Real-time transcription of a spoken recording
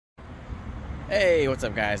Hey, what's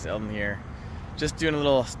up guys? Eldon here. Just doing a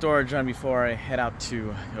little storage run before I head out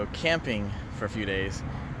to go camping for a few days.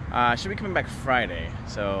 Should be coming back Friday,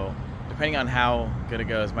 so depending on how good it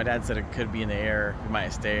goes. My dad said it could be in the air. We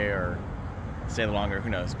might stay or stay longer, who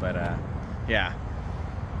knows, but yeah.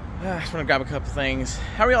 I just want to grab a couple things.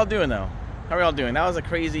 How are y'all doing though? How are y'all doing? That was a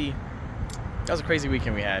crazy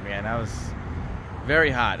weekend we had, man. That was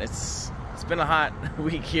very hot. It's been a hot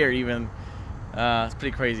week here even. It's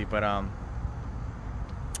pretty crazy, but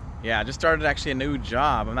yeah, I just started actually a new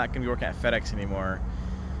job. I'm not going to be working at FedEx anymore.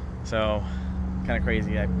 So, kind of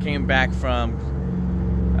crazy. I came back from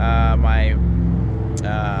my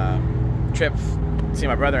trip to see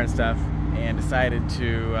my brother and stuff and decided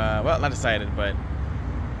to, well, not decided, but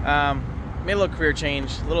made a little career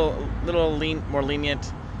change, more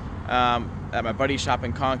lenient at my buddy's shop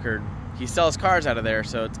in Concord. He sells cars out of there,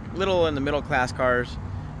 so it's little in the middle class cars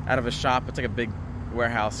out of a shop. It's like a big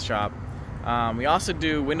warehouse shop. We also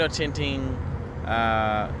do window tinting.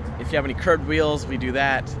 If you have any curved wheels, we do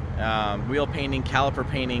that. Wheel painting, caliper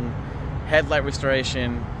painting, headlight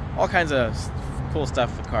restoration, all kinds of cool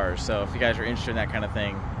stuff with cars. So if you guys are interested in that kind of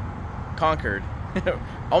thing, Concord,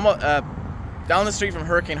 almost down the street from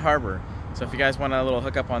Hurricane Harbor. So if you guys want a little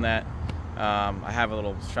hookup on that, I have a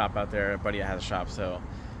little shop out there. A buddy has a shop. So,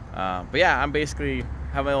 but yeah, I'm basically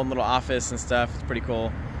have my own little office and stuff. It's pretty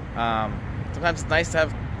cool. Sometimes it's nice to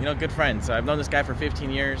have, good friends. So I've known this guy for 15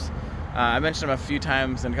 years. I mentioned him a few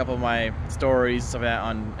times in a couple of my stories, stuff like that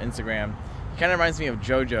on Instagram. He kind of reminds me of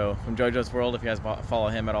JoJo from JoJo's World, if you guys follow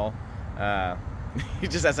him at all. He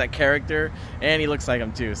just has that character, and he looks like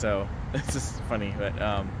him too, so it's just funny.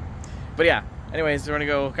 But yeah, anyways, we're gonna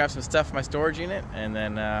go grab some stuff for my storage unit, and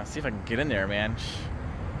then see if I can get in there, man.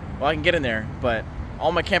 Well, I can get in there, but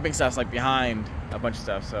all my camping stuff's like behind a bunch of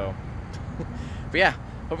stuff, so. But yeah.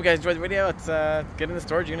 Hope you guys enjoyed the video. Let's get in the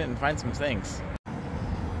storage unit and find some things.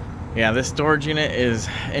 Yeah, this storage unit is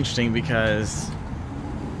interesting because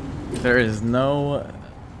there's no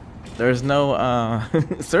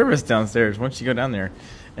service downstairs once you go down there,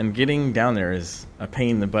 and getting down there is a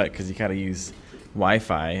pain in the butt because you gotta use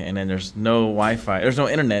Wi-Fi, and then there's no Wi-Fi. There's no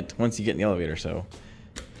internet once you get in the elevator. So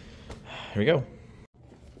here we go.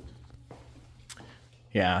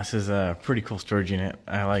 Yeah, this is a pretty cool storage unit.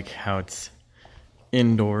 I like how it's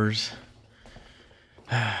indoors.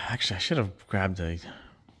 Actually, I should have grabbed a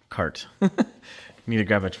cart. Need to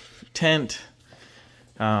grab a tent.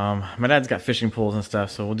 My dad's got fishing poles and stuff,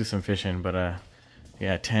 so we'll do some fishing. But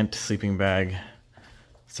yeah, tent, sleeping bag,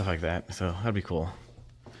 stuff like that. So that'd be cool.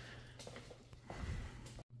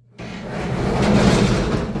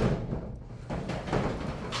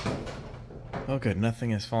 Oh, good.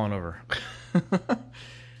 Nothing has fallen over.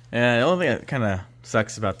 And the only thing that kind of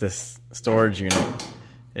sucks about this storage unit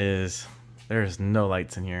is there's no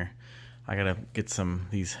lights in here. I gotta get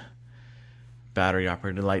these battery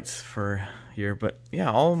operated lights for here. But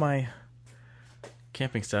yeah, all my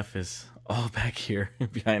camping stuff is all back here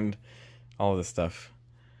behind all of this stuff.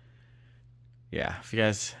 Yeah, if you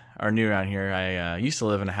guys are new around here, I used to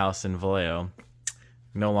live in a house in Vallejo.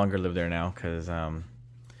 No longer live there now because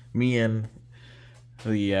me and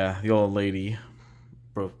the old lady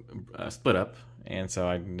split up, and so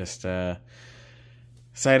I just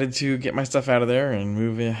decided to get my stuff out of there and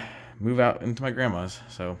move out into my grandma's.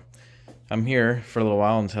 So I'm here for a little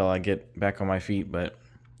while until I get back on my feet, but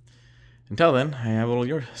until then I have a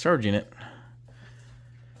little storage unit.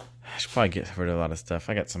 I should probably get rid of a lot of stuff.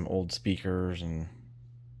 I got some old speakers and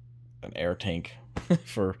an air tank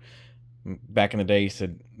for back in the day. I used to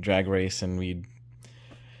drag race, and we'd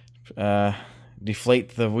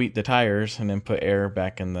deflate the tires and then put air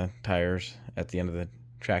back in the tires at the end of the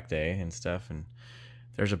track day and stuff. And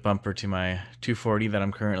there's a bumper to my 240 that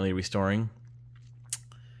I'm currently restoring.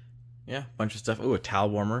 Yeah, bunch of stuff. Oh, a towel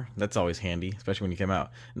warmer. That's always handy, especially when you come out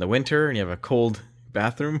in the winter and you have a cold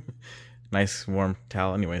bathroom. Nice warm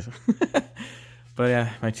towel. Anyways. But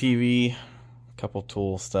yeah, my TV, a couple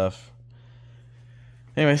tool stuff.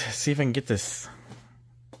 Anyways, see if I can get this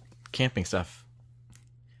camping stuff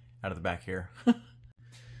out of the back here.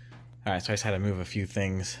 Alright, so I just had to move a few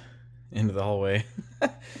things into the hallway.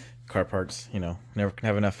 Car parts, never can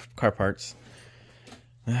have enough car parts.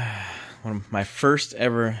 One of my first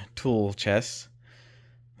ever tool chests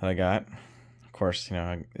that I got. Of course,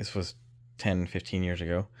 this was 10, 15 years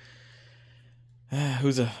ago.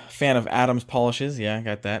 Who's a fan of Adams polishes? Yeah, I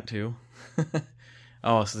got that too.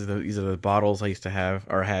 Oh, so these are the bottles I used to have,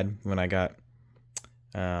 or had when I got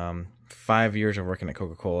 5 years of working at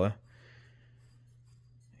Coca-Cola.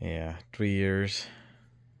 Yeah, 3 years.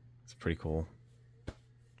 It's pretty cool.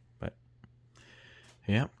 But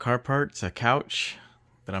yeah, car parts, a couch,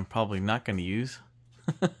 that I'm probably not going to use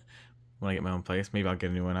when I get my own place. Maybe I'll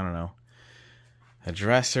get a new one. I don't know. A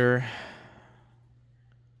dresser.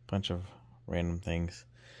 Bunch of random things.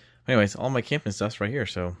 Anyways, all my camping stuff's right here,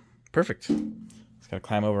 so perfect. Just gotta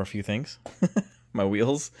climb over a few things. My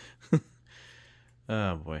wheels.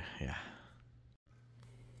 Oh boy, yeah.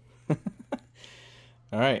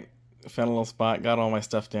 Alright, found a little spot, got all my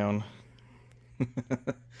stuff down.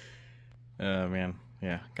 Oh man,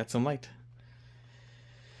 yeah, got some light.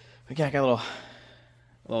 But yeah, I got a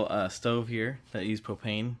little stove here that uses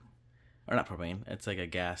propane. Or not propane, it's like a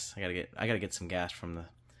gas. I gotta get some gas from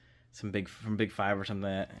Big Five or something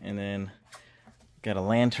like that. And then got a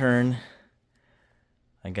lantern.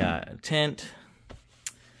 I got a tent.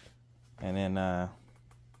 And then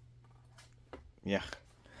yeah.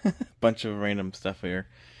 Bunch of random stuff here.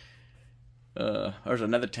 There's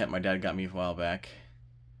another tent my dad got me a while back.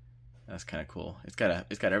 That's kind of cool. It's got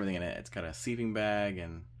everything in it. It's got a sleeping bag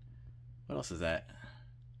and what else is that?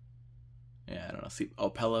 Yeah, I don't know.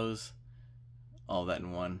 Pillows. All that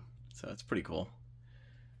in one. So it's pretty cool.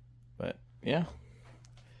 But yeah.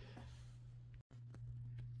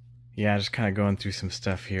 Yeah, just kind of going through some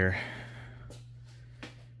stuff here.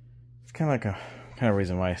 It's kind of like a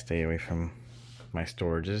reason why I stay away from my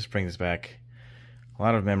storage. It just brings back a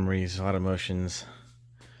lot of memories, a lot of emotions.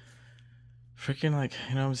 Freaking like,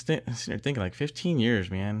 you know, I'm sitting here thinking like 15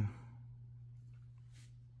 years, man.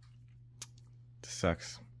 It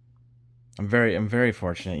sucks. I'm very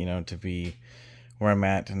fortunate, you know, to be where I'm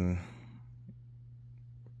at and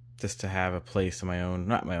just to have a place of my own,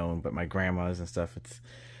 not my own, but my grandma's and stuff.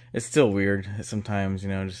 It's still weird sometimes, you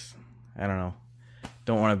know, just, I don't know.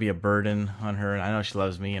 Don't want to be a burden on her. I know she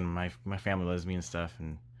loves me and my family loves me and stuff,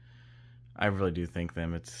 and I really do thank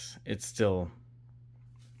them. It's still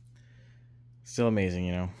amazing,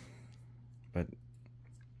 you know. But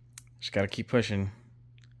just got to keep pushing.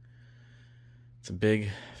 It's a big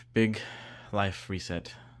life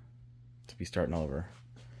reset to be starting all over.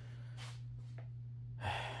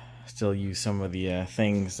 Still use some of the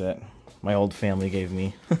things that my old family gave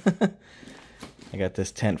me. I got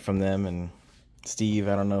this tent from them, and Steve,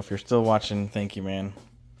 I don't know if you're still watching. Thank you, man.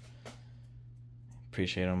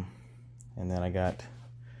 Appreciate them. And then I got,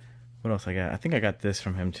 what else I got? I think I got this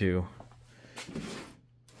from him too.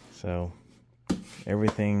 So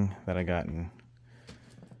everything that I gotten.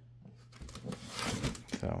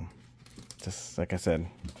 So just like I said,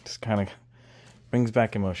 just kind of brings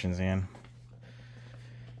back emotions, man.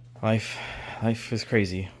 Life is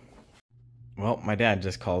crazy. Well, my dad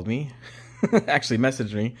just called me, actually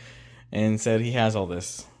messaged me, and said he has all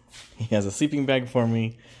this. He has a sleeping bag for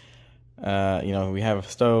me. You know, we have a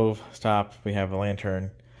stove, we have a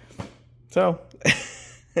lantern. So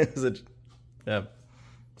it was a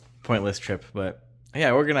pointless trip, but yeah,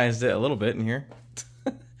 I organized it a little bit in here.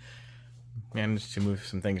 Managed to move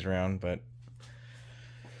some things around, but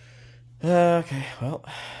okay, well,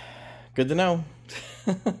 good to know.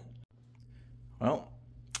 Well,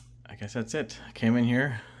 I guess that's it. I came in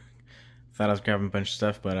here, thought I was grabbing a bunch of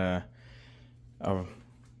stuff, but a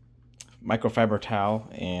microfiber towel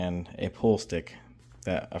and a pool stick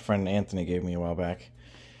that a friend Anthony gave me a while back.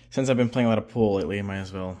 Since I've been playing a lot of pool lately, I might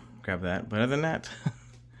as well grab that. But other than that,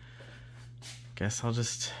 guess I'll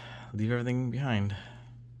just leave everything behind.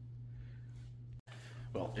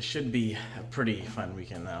 Well, it should be a pretty fun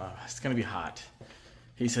weekend now. It's gonna be hot.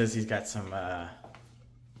 He says he's got some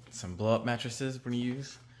blow-up mattresses we're gonna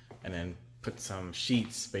use, and then put some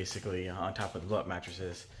sheets basically on top of the blow-up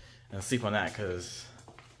mattresses and sleep on that because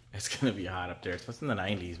it's gonna be hot up there. It's supposed in the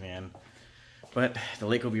 90s, man. But the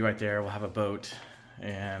lake will be right there. We'll have a boat,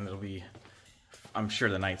 and it'll be, I'm sure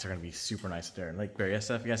the nights are gonna be super nice up there in Lake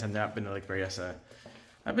Berryessa. If you guys have not been to Lake Berryessa,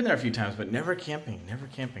 I've been there a few times, but never camping.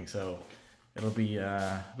 So it'll be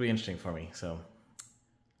interesting for me. So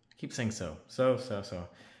keep saying so. Oh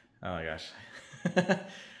my gosh.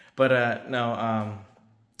 But no,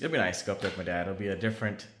 it'll be nice to go up there with my dad. It'll be a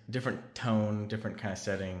different tone, different kind of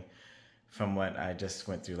setting from what I just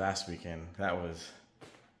went through last weekend. That was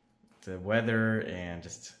the weather and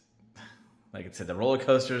just, like I said, the roller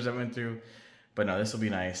coasters I went through. But no, this will be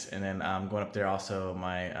nice. And then I'm going up there also,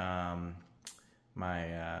 my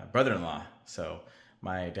brother-in-law. So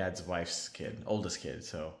my dad's wife's kid, oldest kid.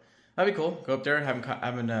 So that'd be cool. Go up there. Haven't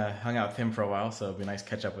hung out with him for a while, so it'll be nice to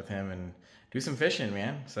catch up with him and do some fishing,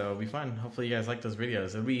 man. So it'll be fun. Hopefully you guys like those videos.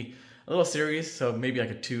 It'll be a little series, so maybe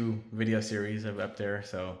like a 2-video series of up there.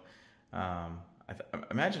 So I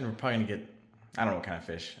imagine we're probably gonna get, I don't know what kind of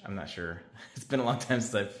fish. I'm not sure. It's been a long time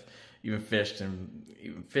since I've even fished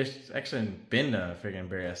actually been to friggin'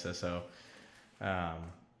 Berryessa. So,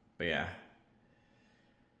 but yeah.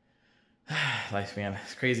 Life, man,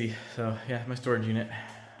 it's crazy. So yeah, my storage unit.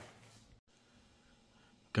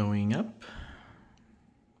 Going up.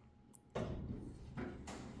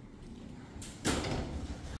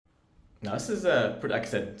 Now this is like I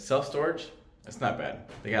said, self-storage. It's not bad.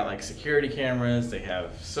 They got like security cameras. They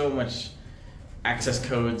have so much access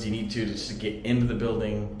codes you need to just to get into the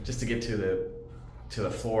building, just to get to the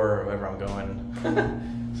floor or wherever I'm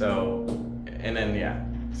going. So, and then yeah,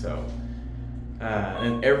 so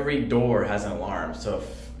and every door has an alarm. So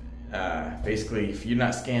if basically if you're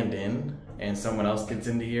not scanned in and someone else gets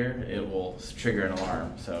into here, it will trigger an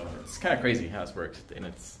alarm. So it's kind of crazy how this works, and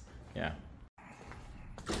it's yeah.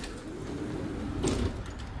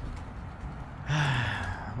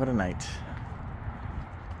 What a night.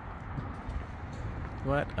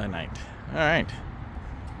 What a night. All right.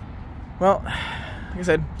 Well, like I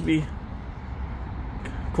said, it'll be a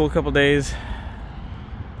cool couple days.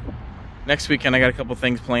 Next weekend, I got a couple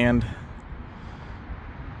things planned.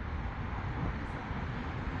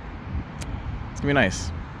 It's gonna be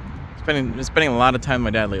nice. Spending a lot of time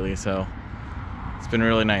with my dad lately, so it's been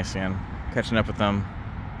really nice, man. Catching up with them,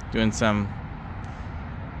 doing some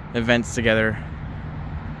events together.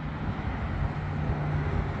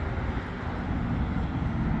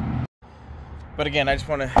 But again, I just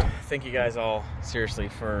want to thank you guys all, seriously,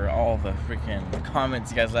 for all the freaking comments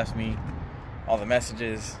you guys left me, all the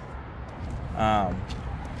messages. And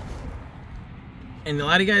a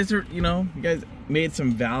lot of you guys are, you guys made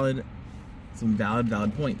some valid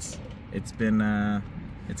points. It's been,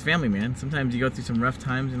 it's family, man. Sometimes you go through some rough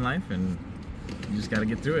times in life and you just got to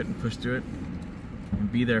get through it and push through it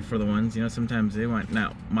and be there for the ones. Sometimes they might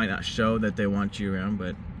not show that they want you around,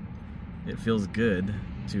 but it feels good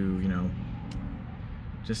to,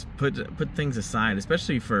 just put things aside,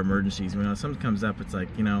 especially for emergencies. When something comes up, it's like,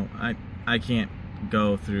 I can't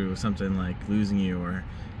go through something like losing you or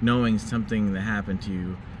knowing something that happened to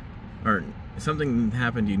you, or something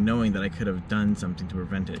happened to you knowing that I could have done something to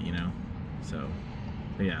prevent it, So,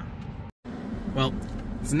 but yeah. Well,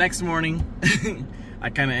 it's the next morning.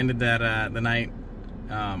 I kind of ended that the night.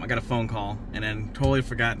 I got a phone call and then totally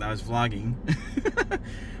forgot that I was vlogging. But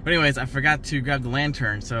anyways, I forgot to grab the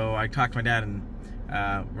lantern, so I talked to my dad and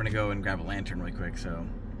we're gonna go and grab a lantern really quick. So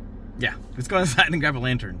yeah, let's go inside and grab a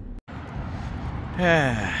lantern.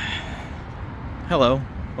 Hello,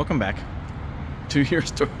 welcome back to your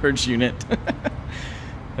storage unit.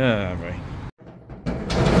 Oh boy.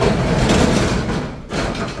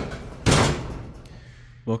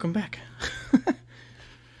 Welcome back.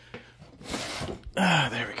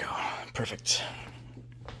 There we go. Perfect.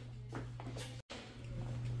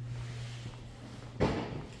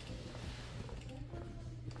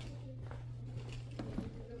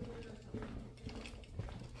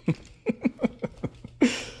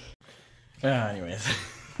 Anyways,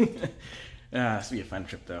 this will be a fun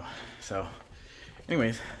trip though. So,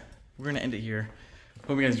 anyways, we're gonna end it here.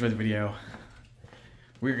 Hope you guys enjoyed the video.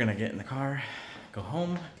 We're gonna get in the car, go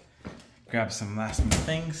home, grab some last minute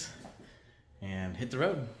things, and hit the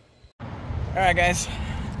road. All right, guys.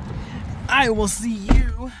 I will see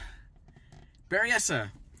you, Berryessa,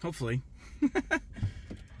 hopefully.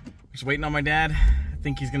 Just waiting on my dad. I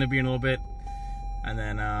think he's gonna be in a little bit, and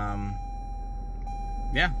then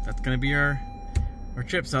yeah, that's gonna be our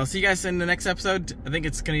trip. So I'll see you guys in the next episode. I think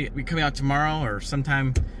it's gonna be coming out tomorrow or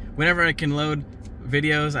sometime whenever I can load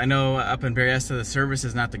videos. I know up in Berryessa the service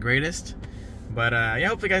is not the greatest, but yeah,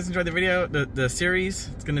 hopefully you guys enjoyed the video, the series.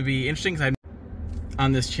 It's gonna be interesting because I've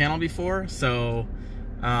on this channel before, so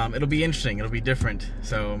it'll be interesting. It'll be different.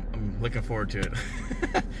 So I'm looking forward to it.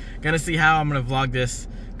 Gonna see how I'm gonna vlog this,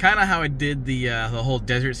 kind of how I did the whole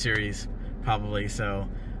desert series, probably. So.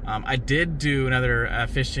 I did do another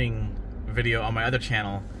fishing video on my other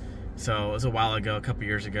channel, so it was a while ago, a couple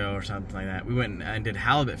years ago or something like that. We went and did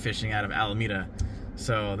halibut fishing out of Alameda,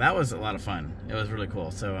 so that was a lot of fun. It was really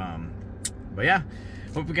cool. So, but yeah,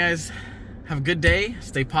 hope you guys have a good day,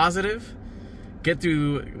 stay positive, get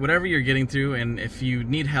through whatever you're getting through, and if you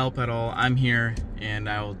need help at all, I'm here, and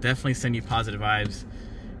I will definitely send you positive vibes.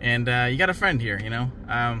 And you got a friend here,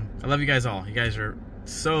 I love you guys all. You guys are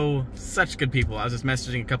such good people. I was just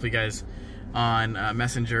messaging a couple of you guys on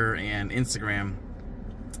Messenger and Instagram,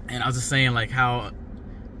 and I was just saying like how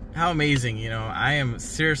amazing, I am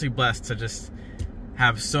seriously blessed to just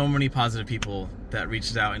have so many positive people that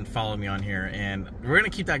reached out and followed me on here, and we're gonna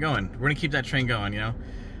keep that going. We're gonna keep that train going. You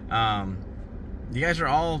guys are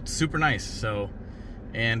all super nice. So,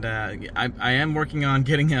 and I am working on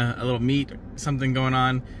getting a little meet, something going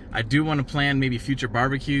on. I do want to plan maybe future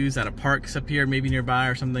barbecues at a parks up here, maybe nearby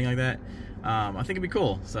or something like that. I think it'd be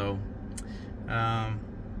cool. So,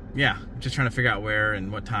 yeah, just trying to figure out where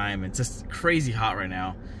and what time. It's just crazy hot right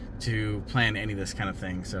now to plan any of this kind of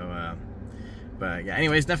thing. So, but yeah,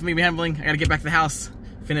 anyways, enough of me rambling. I gotta get back to the house,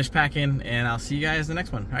 finish packing, and I'll see you guys in the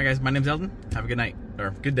next one. All right, guys, my name's Eldon. Have a good night,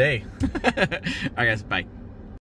 or good day. All right, guys, bye.